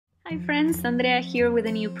Hi friends, Andrea here with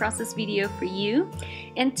a new process video for you,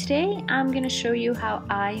 and today I'm gonna show you how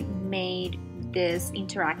I made this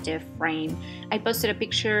interactive frame. I posted a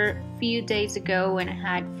picture a few days ago and I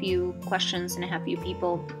had a few questions and I had a few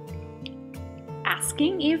people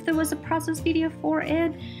asking if there was a process video for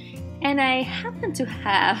it, and I happen to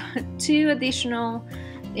have two additional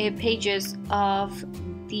pages of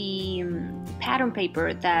the pattern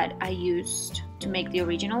paper that I used to make the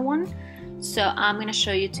original one. So I'm going to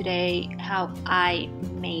show you today how I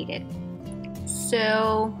made it.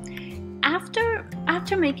 So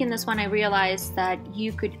after making this one, I realized that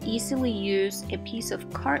you could easily use a piece of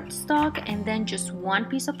cardstock and then just one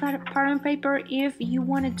piece of pattern paper if you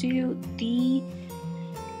want to do the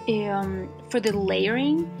for the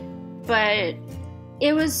layering, but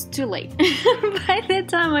it was too late by the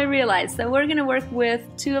time I realized. So we're gonna work with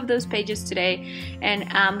two of those pages today, and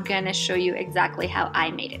I'm gonna show you exactly how I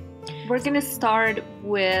made it. We're gonna start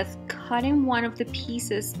with cutting one of the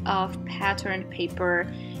pieces of pattern paper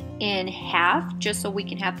in half, just so we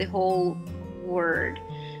can have the whole word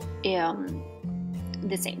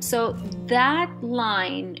the same. So that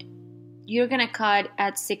line you're gonna cut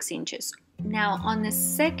at 6 inches. Now on the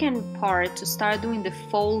second part, to start doing the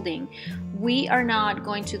folding, we are not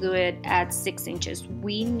going to do it at 6 inches.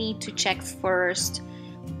 We need to check first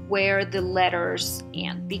where the letters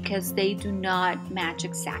end because they do not match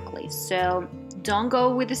exactly. So don't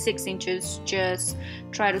go with the 6 inches, just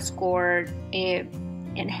try to score it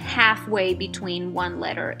in halfway between one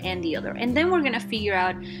letter and the other. And then we're gonna figure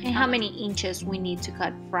out how many inches we need to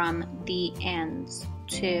cut from the ends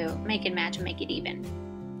to make it match and make it even.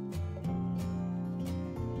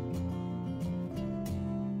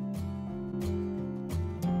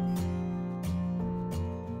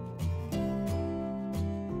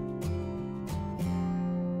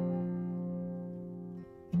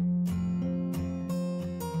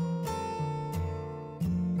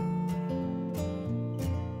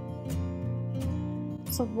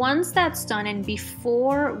 So once that's done, and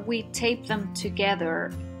before we tape them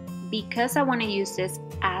together, because I want to use this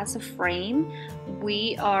as a frame,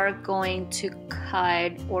 we are going to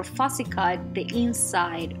cut or fussy cut the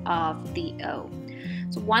inside of the O.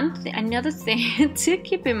 So another thing to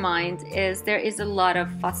keep in mind is there is a lot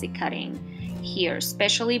of fussy cutting here,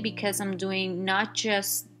 especially because I'm doing not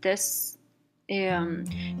just this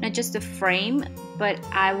not just the frame, but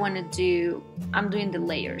I'm doing the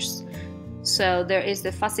layers. So there is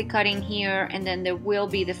the fussy cutting here, and then there will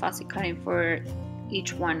be the fussy cutting for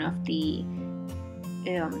each one of the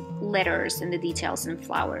letters and the details and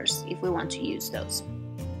flowers if we want to use those.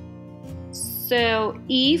 So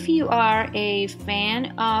if you are a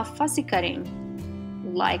fan of fussy cutting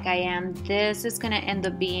like I am, this is gonna end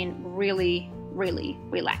up being really, really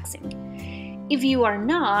relaxing. If you are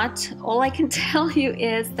not, all I can tell you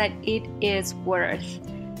is that it is worth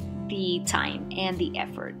the time and the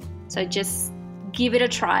effort. So just give it a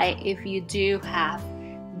try if you do have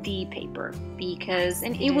the paper,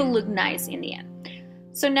 and it will look nice in the end.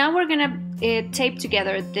 So now we're gonna tape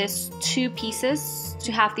together these two pieces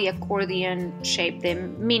to have the accordion shape, the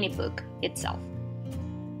mini book itself.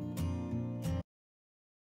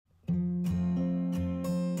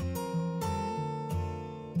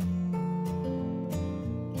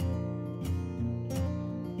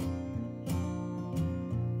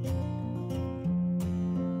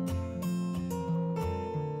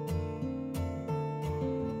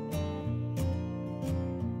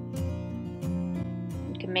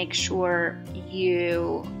 Make sure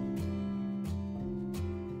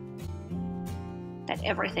that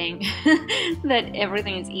everything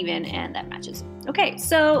is even and that matches. Okay,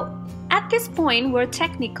 so at this point we're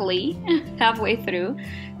technically halfway through.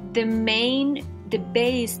 The main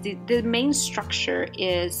structure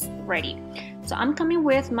is ready. So I'm coming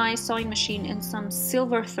with my sewing machine and some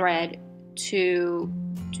silver thread to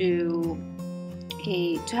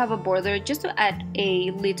have a border, just to add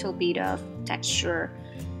a little bit of texture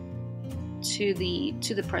to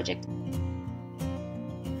the project.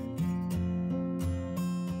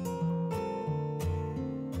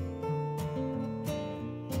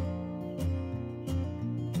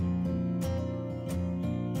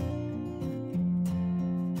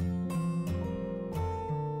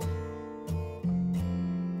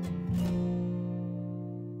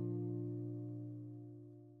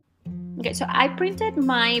 Okay, so I printed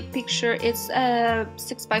my picture. It's a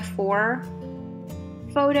 6x4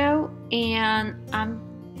 photo, and I'm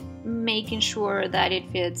making sure that it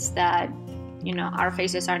fits, that our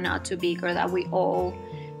faces are not too big, or that we all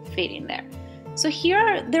fit in there. So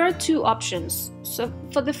here there are two options. So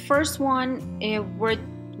for the first one, we're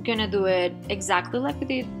gonna do it exactly like we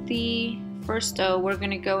did the first though, we're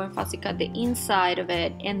gonna go and fussy cut the inside of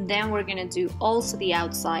it, and then we're gonna do also the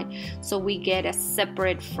outside, so we get a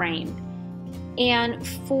separate frame. And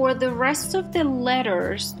for the rest of the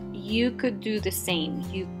letters, you could do the same.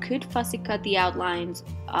 You could fussy cut the outlines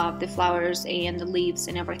of the flowers and the leaves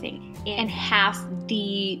and everything, and have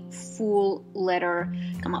the full letter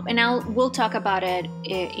come up. And we'll talk about it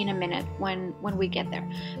in a minute when we get there.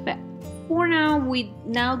 But for now, we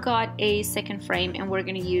now got a second frame, and we're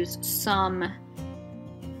gonna use some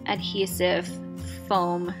adhesive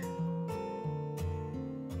foam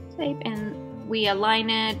tape, and we align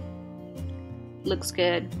it. Looks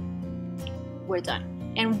good. We're done.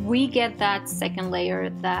 And we get that second layer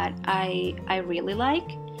that I really like.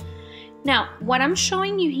 Now, what I'm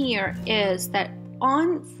showing you here is that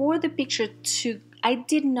for the picture I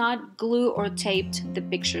did not glue or taped the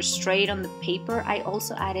picture straight on the paper. I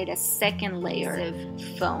also added a second layer of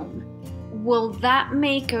foam. Will that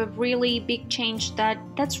make a really big change?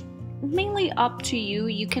 That's mainly up to you.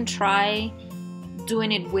 You can try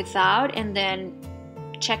doing it without and then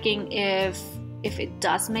checking if it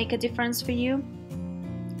does make a difference for you.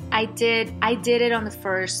 I did it on the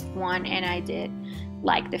first one, and I did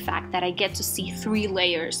like the fact that I get to see 3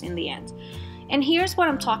 layers in the end. And here's what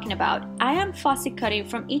I'm talking about. I am fussy cutting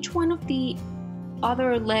from each one of the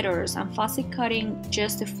other letters. I'm fussy cutting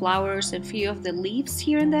just the flowers and a few of the leaves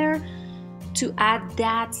here and there to add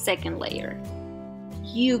that second layer.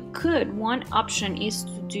 One option is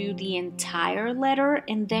to do the entire letter,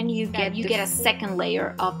 and then you get a second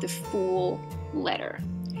layer of the full letter.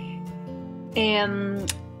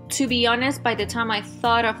 To be honest, by the time I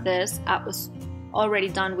thought of this, I was already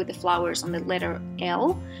done with the flowers on the letter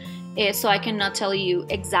L. So I cannot tell you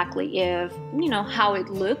exactly how it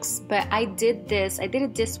looks, but I did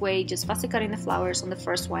it this way, just fussy cutting the flowers on the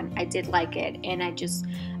first one. I did like it, and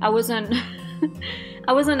I was on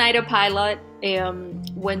I was on autopilot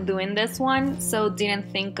when doing this one, so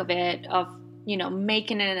didn't think of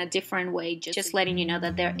making it in a different way, just letting you know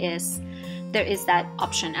that there is that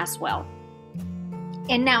option as well.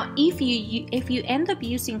 And now if you end up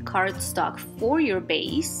using cardstock for your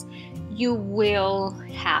base, you will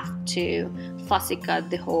have to fussy cut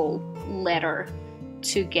the whole letter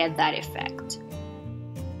to get that effect.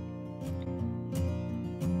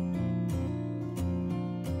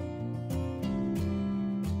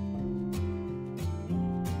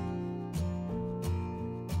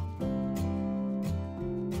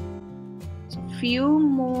 So a few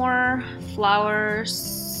more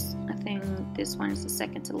flowers. I think this one is the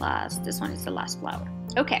second to last. This one is the last flower.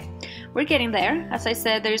 Okay, we're getting there. As I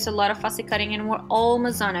said, there's a lot of fussy cutting, and we're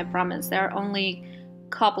almost done, I promise. There are only a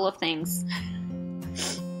couple of things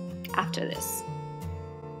after this.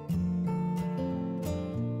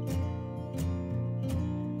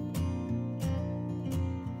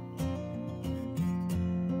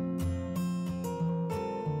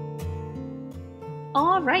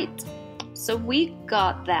 All right, so we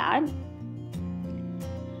got that.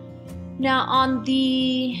 Now on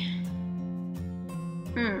the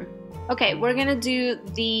okay, we're gonna do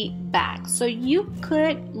the back. So you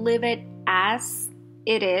could leave it as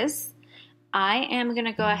it is. I am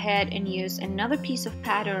gonna go ahead and use another piece of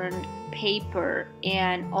patterned paper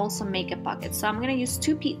and also make a pocket. So I'm gonna use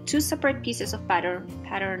two separate pieces of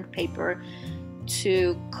patterned paper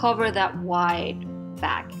to cover that wide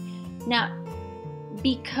back. Now,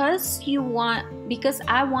 because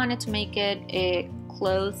I wanted to make it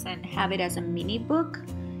close and have it as a mini book,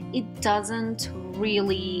 it doesn't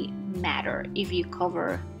really matter if you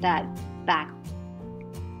cover that back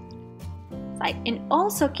side. And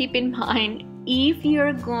also keep in mind, if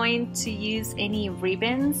you're going to use any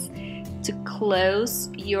ribbons to close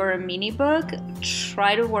your mini book,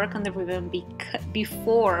 try to work on the ribbon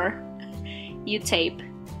before you tape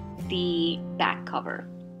the back cover,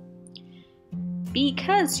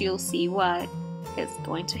 because you'll see what is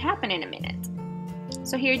going to happen in a minute.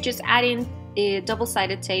 So here, just adding a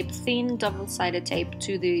double-sided tape, thin double-sided tape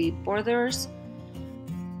to the borders,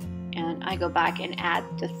 and I go back and add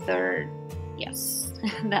the third, yes,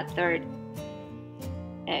 that third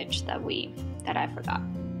edge that I forgot.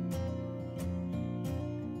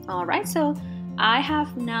 All right, so I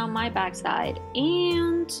have now my back side,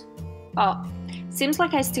 and seems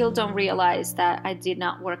like I still don't realize that I did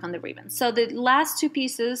not work on the ribbon. So the last two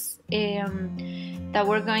pieces that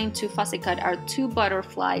we're going to fussy cut are 2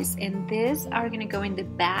 butterflies, and these are going to go in the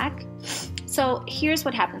back. So here's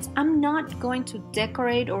what happens. I'm not going to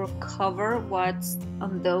decorate or cover what's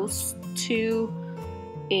on those two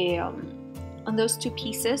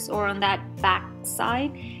pieces or on that back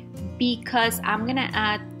side, because I'm gonna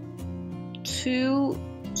add 2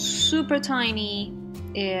 super tiny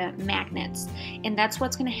magnets, and that's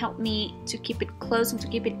what's going to help me to keep it close and to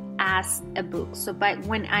keep it as a book. So but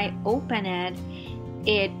when I open it,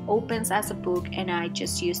 it opens as a book, and I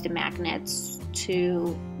just use the magnets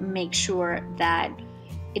to make sure that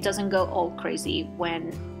it doesn't go all crazy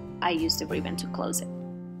when I use the ribbon to close it.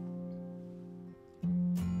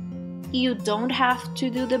 You don't have to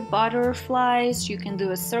do the butterflies, you can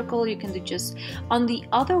do a circle, you can do just, on the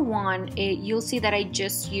other one, you'll see that I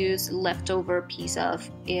just use leftover piece of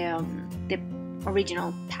the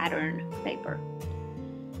original pattern paper.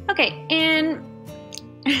 Okay, and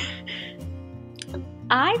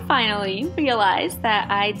I finally realized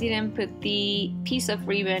that I didn't put the piece of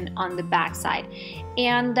ribbon on the back side.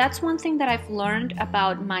 And that's one thing that I've learned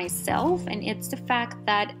about myself, and it's the fact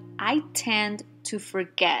that I tend to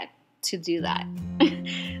forget to do that.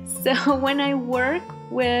 So when I work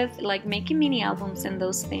with like making mini albums and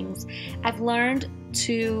those things, I've learned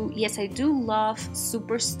to, yes, I do love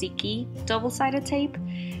super sticky double-sided tape,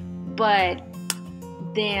 but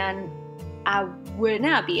then I would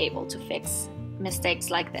not be able to fix mistakes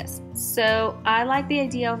like this. So I like the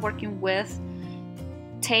idea of working with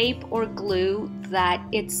tape or glue that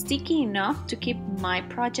it's sticky enough to keep my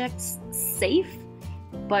projects safe,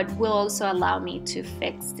 but will also allow me to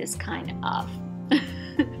fix this kind of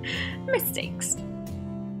mistakes.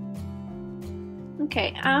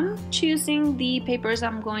 Okay, I'm choosing the papers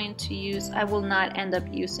I'm going to use. I will not end up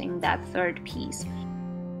using that third piece.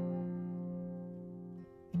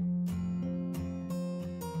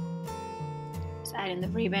 Just add in the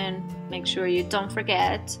ribbon, make sure you don't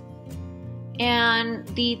forget. And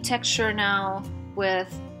the texture now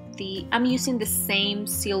with the, I'm using the same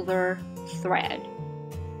silver thread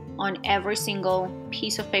on every single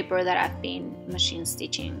piece of paper that I've been machine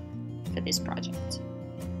stitching for this project.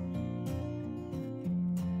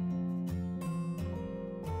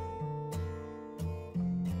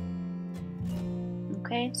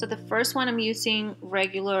 Okay, so the first one I'm using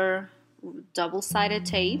regular double-sided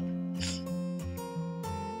tape.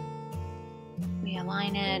 We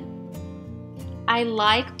align it. I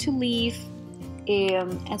like to leave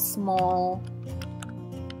a small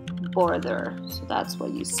border, so that's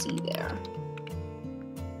what you see there.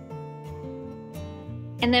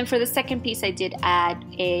 And then for the second piece, I did add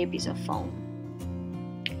a piece of foam.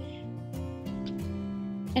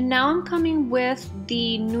 And now I'm coming with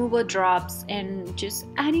the Nuvo drops and just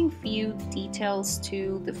adding few details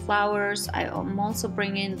to the flowers. I'm also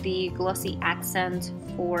bringing the glossy accent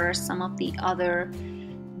for some of the other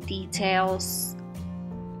details.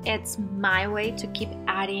 It's my way to keep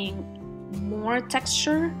adding more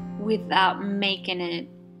texture without making it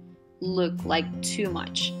look like too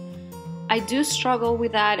much. I do struggle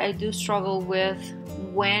with that. I do struggle with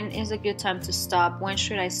when is a good time to stop, when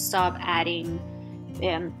should I stop adding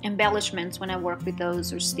embellishments when I work with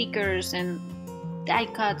those, or stickers and die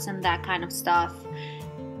cuts and that kind of stuff.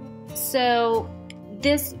 So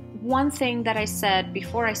this one thing that I said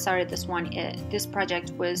before I started this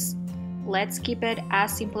project was, let's keep it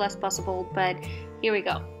as simple as possible, but here we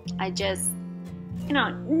go. I just,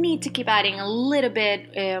 need to keep adding a little bit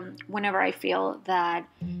whenever I feel that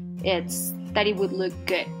it would look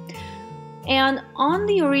good. And on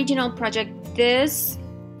the original project, this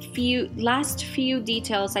last few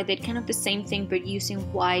details I did kind of the same thing, but using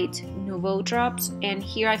white Nuvo drops, and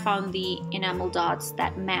here I found the enamel dots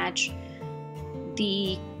that match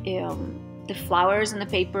the flowers and the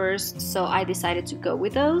papers, so I decided to go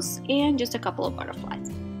with those, and just a couple of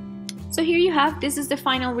butterflies. So here you have, this is the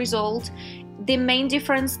final result. The main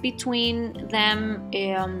difference between them,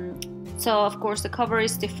 so of course the cover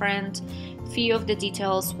is different, few of the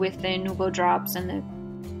details with the Nuvo drops and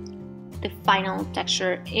the final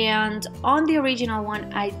texture. And on the original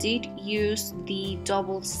one, I did use the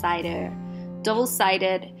double-sided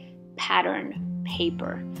pattern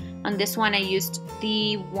paper. On this one, I used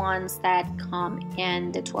the ones that come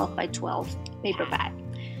in the 12 by 12 paper bag.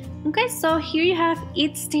 Okay, so here you have,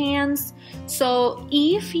 it stands. So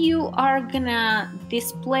if you are gonna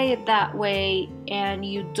display it that way and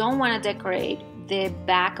you don't want to decorate the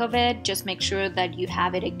back of it, just make sure that you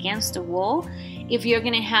have it against the wall. If you're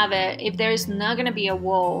gonna have it, if there's not gonna be a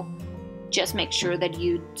wall, just make sure that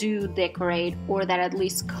you do decorate, or that at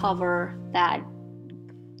least cover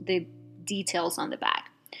the details on the back.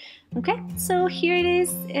 Okay, so here it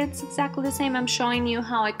is. It's exactly the same. I'm showing you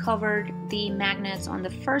how I covered the magnets on the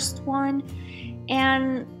first one.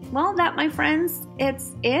 And well, that, my friends,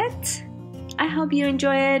 it's it. I hope you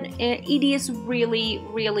enjoy it. It is really,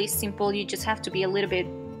 really simple. You just have to be a little bit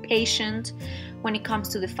patient when it comes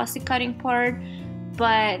to the fussy cutting part.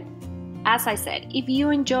 But as I said, if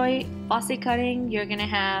you enjoy fussy cutting, you're gonna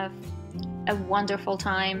have a wonderful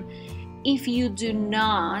time. If you do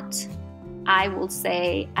not, I will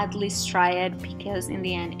say at least try it, because in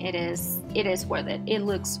the end it is worth it. It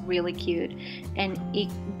looks really cute, and it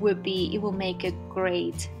will make a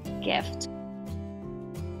great gift.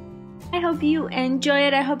 I hope you enjoy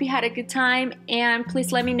it. I hope you had a good time, and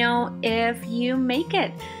please let me know if you make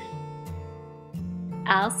it.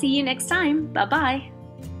 I'll see you next time. Bye bye.